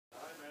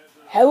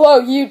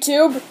Hello,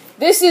 YouTube.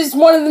 This is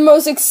one of the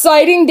most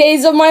exciting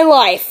days of my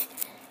life.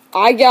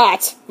 I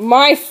got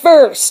my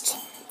first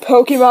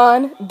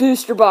Pokemon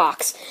booster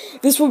box.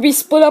 This will be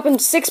split up in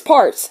 6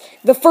 parts.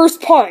 The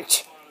first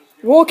part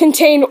will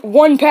contain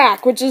 1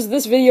 pack, which is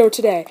this video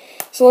today.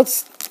 So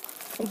let's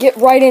get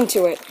right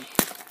into it.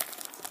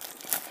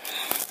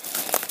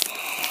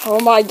 Oh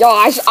my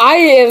gosh,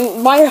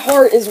 my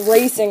heart is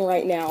racing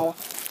right now.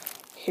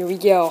 Here we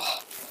go.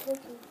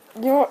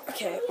 You know what?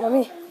 Okay,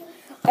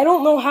 I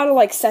don't know how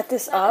to, set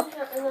this up.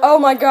 Oh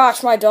my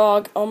gosh, my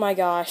dog. Oh my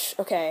gosh.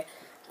 Okay.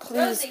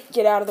 Please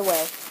get out of the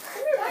way.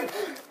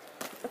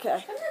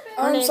 Okay.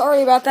 I'm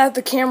sorry about that.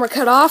 The camera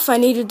cut off. I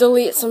need to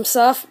delete some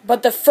stuff.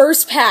 But the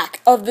first pack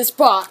of this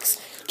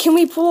box. Can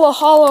we pull a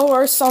holo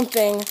or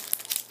something?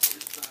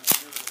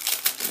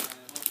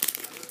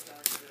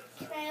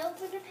 Can I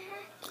open the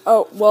pack?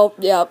 Oh, well,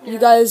 yeah. You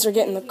guys are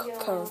getting the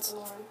codes.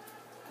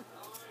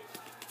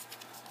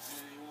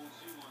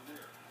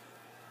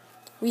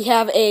 We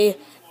have a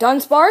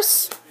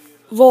Dunsparce,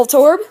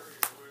 Voltorb,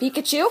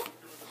 Pikachu,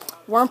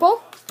 Wurmple,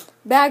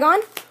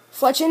 Bagon,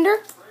 Fletchinder,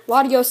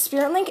 Latios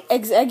Spirit Link,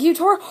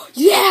 Exeggutor,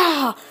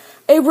 yeah!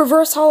 A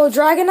Reverse Holo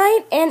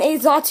Dragonite, and a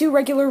Xatu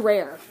regular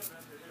rare.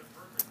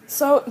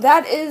 So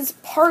that is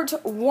part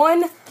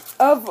 1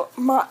 of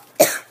my...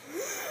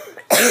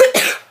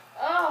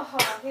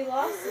 Oh, he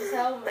lost his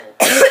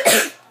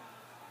helmet.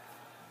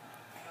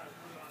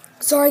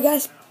 Sorry,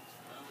 guys.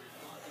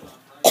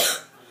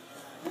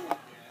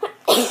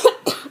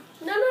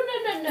 No.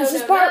 This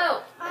is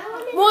part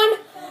 1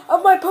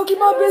 of my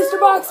Pokemon booster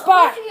box.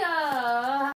 Bye.